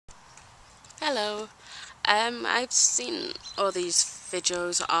Hello. I've seen all these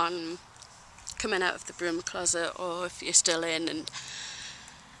videos on coming out of the broom closet, or if you're still in, and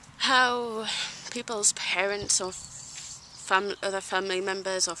how people's parents or other family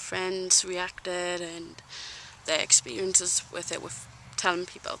members or friends reacted, and their experiences with it, with telling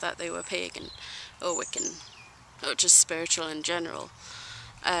people that they were pagan or Wiccan or just spiritual in general.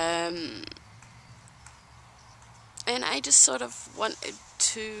 And I just sort of wanted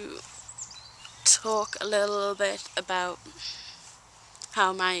to talk a little bit about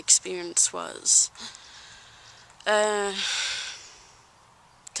how my experience was. To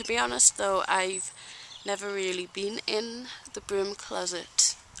be honest though, I've never really been in the broom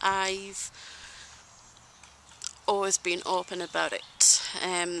closet. I've always been open about it.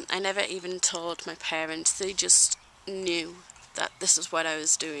 I never even told my parents. They just knew that this is what I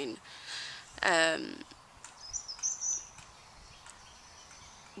was doing.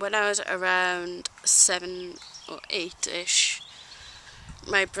 When I was around 7 or 8-ish,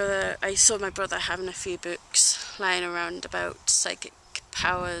 I saw my brother having a few books lying around about psychic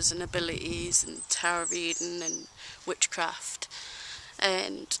powers and abilities and tarot reading and witchcraft,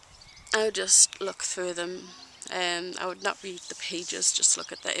 and I would just look through them. I would not read the pages, just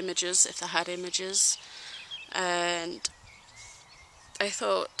look at the images if they had images, and I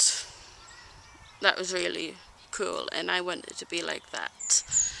thought that was really cool, and I wanted to be like that.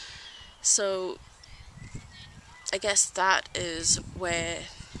 So I guess that is where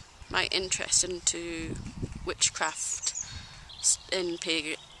my interest into witchcraft and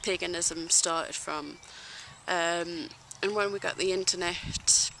paganism started from. And when we got the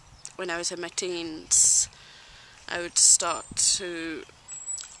internet, when I was in my teens, I would start to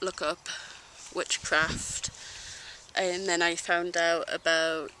look up witchcraft, and then I found out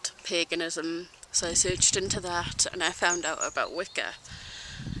about paganism, so I searched into that and I found out about Wicca.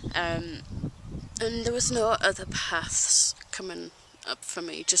 And there was no other paths coming up for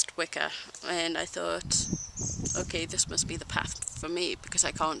me, just Wicca, and I thought, okay, this must be the path for me because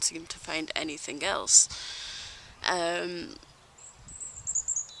I can't seem to find anything else.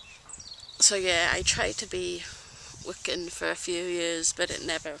 So yeah, I tried to be Wiccan for a few years, but it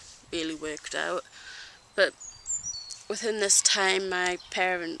never really worked out. But within this time, my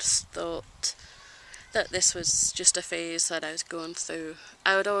parents thought that this was just a phase that I was going through.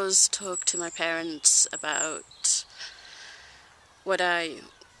 I would always talk to my parents about what I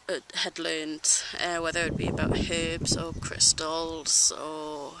had learned, whether it be about herbs or crystals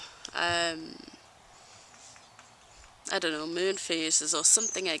or I don't know, moon phases or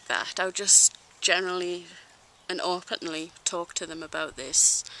something like that. I would just generally and openly talk to them about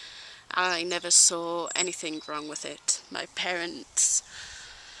this. I never saw anything wrong with it. My parents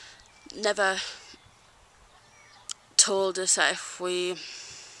never told us that if we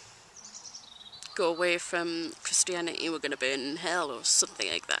go away from Christianity we're going to burn in hell or something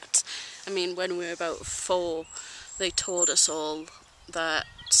like that. I mean, when we were about 4, they told us all that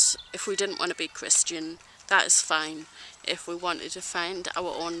if we didn't want to be Christian, that is fine. If we wanted to find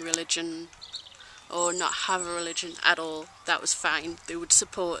our own religion or not have a religion at all, that was fine. They would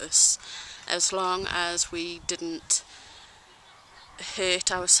support us as long as we didn't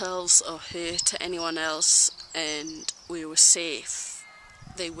hurt ourselves or hurt anyone else and we were safe.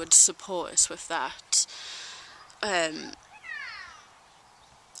 They would support us with that.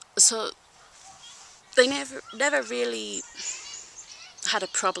 So they never really had a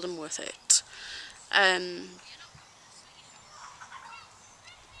problem with it. And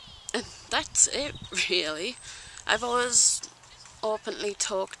that's it, really. I've always openly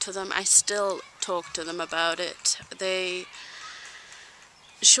talked to them. I still talk to them about it. They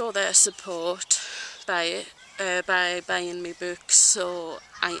show their support by buying me books or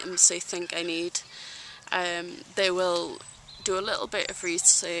items they think I need. They will do a little bit of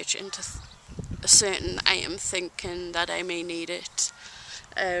research into a certain item, thinking that I may need it.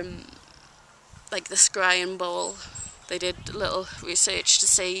 Like the scrying bowl, they did a little research to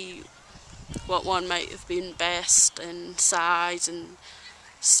see what one might have been best and size and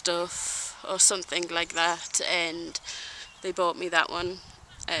stuff or something like that, and they bought me that one,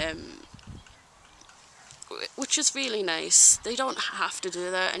 which is really nice. They don't have to do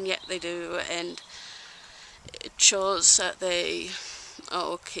that, and yet they do, and it shows that they are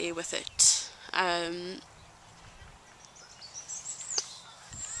okay with it.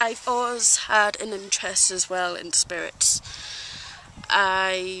 I've always had an interest as well in spirits.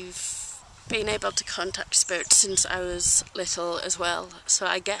 I've been able to contact spirits since I was little as well, so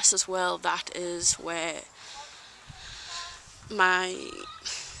I guess as well that is where my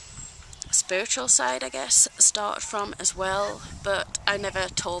spiritual side, I guess, started from as well, but I never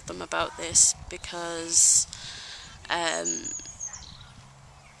told them about this because I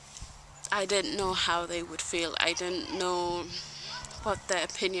didn't know how they would feel. I didn't know what their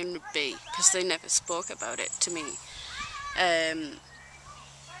opinion would be because they never spoke about it to me. And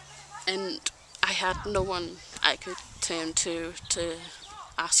I had no one I could turn to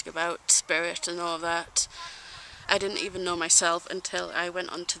ask about spirit and all that. I didn't even know myself until I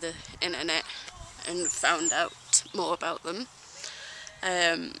went onto the internet and found out more about them.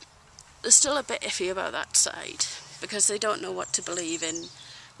 They're still a bit iffy about that side because they don't know what to believe in,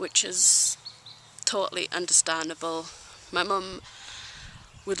 which is totally understandable. My mum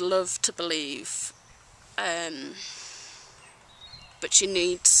would love to believe, but she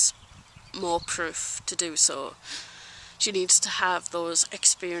needs more proof to do so. She needs to have those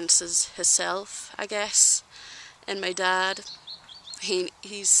experiences herself, I guess. And my dad,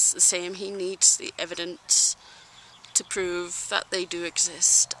 he's the same. He needs the evidence to prove that they do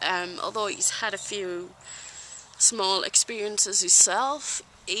exist. Although he's had a few small experiences himself,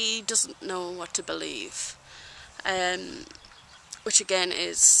 he doesn't know what to believe. Which again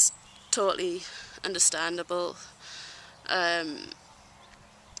is totally understandable. But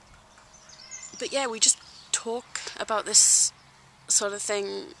yeah, we just talk about this sort of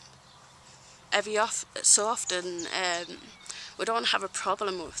thing so often. We don't have a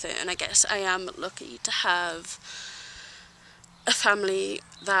problem with it, and I guess I am lucky to have a family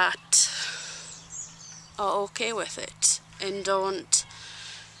that are okay with it and don't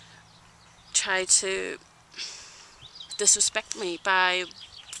try to disrespect me by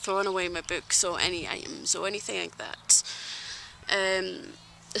throwing away my books or any items or anything like that.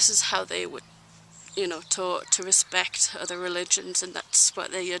 This is how they would, taught to respect other religions, and that's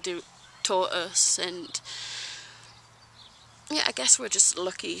what they taught us. And yeah, I guess we're just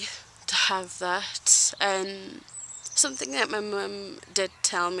lucky to have that. Something that my mum did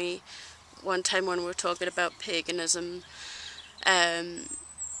tell me one time when we were talking about paganism,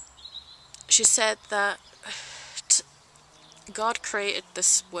 she said that God created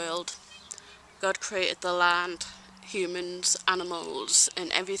this world. God created the land, humans, animals,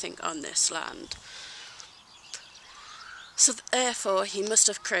 and everything on this land. So therefore, he must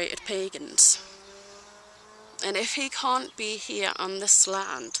have created pagans. And if he can't be here on this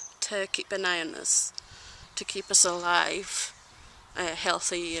land to keep an eye on us, to keep us alive,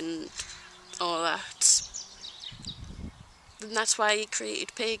 healthy and all that, then that's why he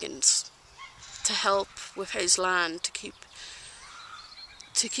created pagans, to help with his land, to keep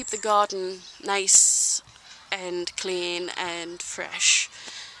the garden nice and clean and fresh,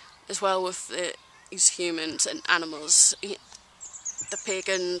 as well with these humans and animals. The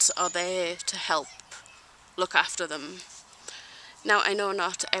pagans are there to help look after them. Now, I know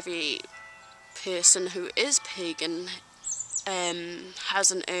not every person who is pagan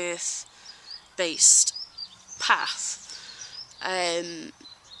has an earth-based path,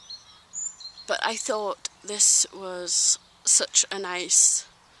 but I thought this was such a nice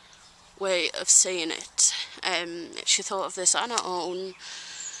way of saying it. She thought of this on her own,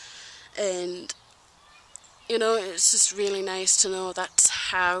 and it's just really nice to know that's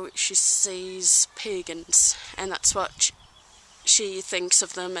how she sees pagans, and that's what she thinks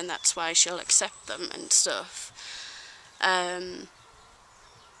of them, and that's why she'll accept them and stuff. And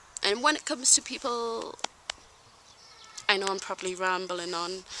when it comes to people, I know I'm probably rambling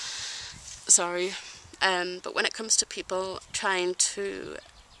on, sorry, but when it comes to people trying to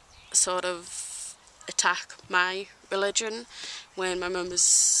sort of attack my religion when my mum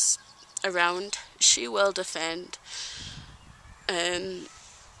is around, she will defend.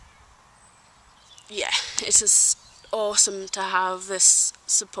 Yeah, it's just awesome to have this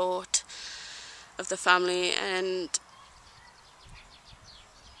support of the family, and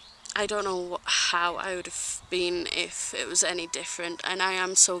I don't know how I would have been if it was any different, and I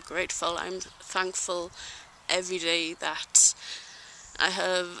am so grateful. I'm thankful every day that I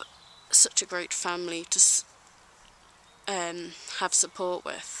have such a great family to have support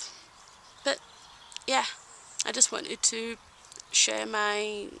with. But yeah, I just wanted to share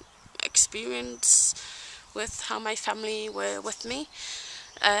my experience with how my family were with me,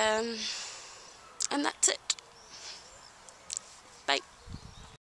 and that's it.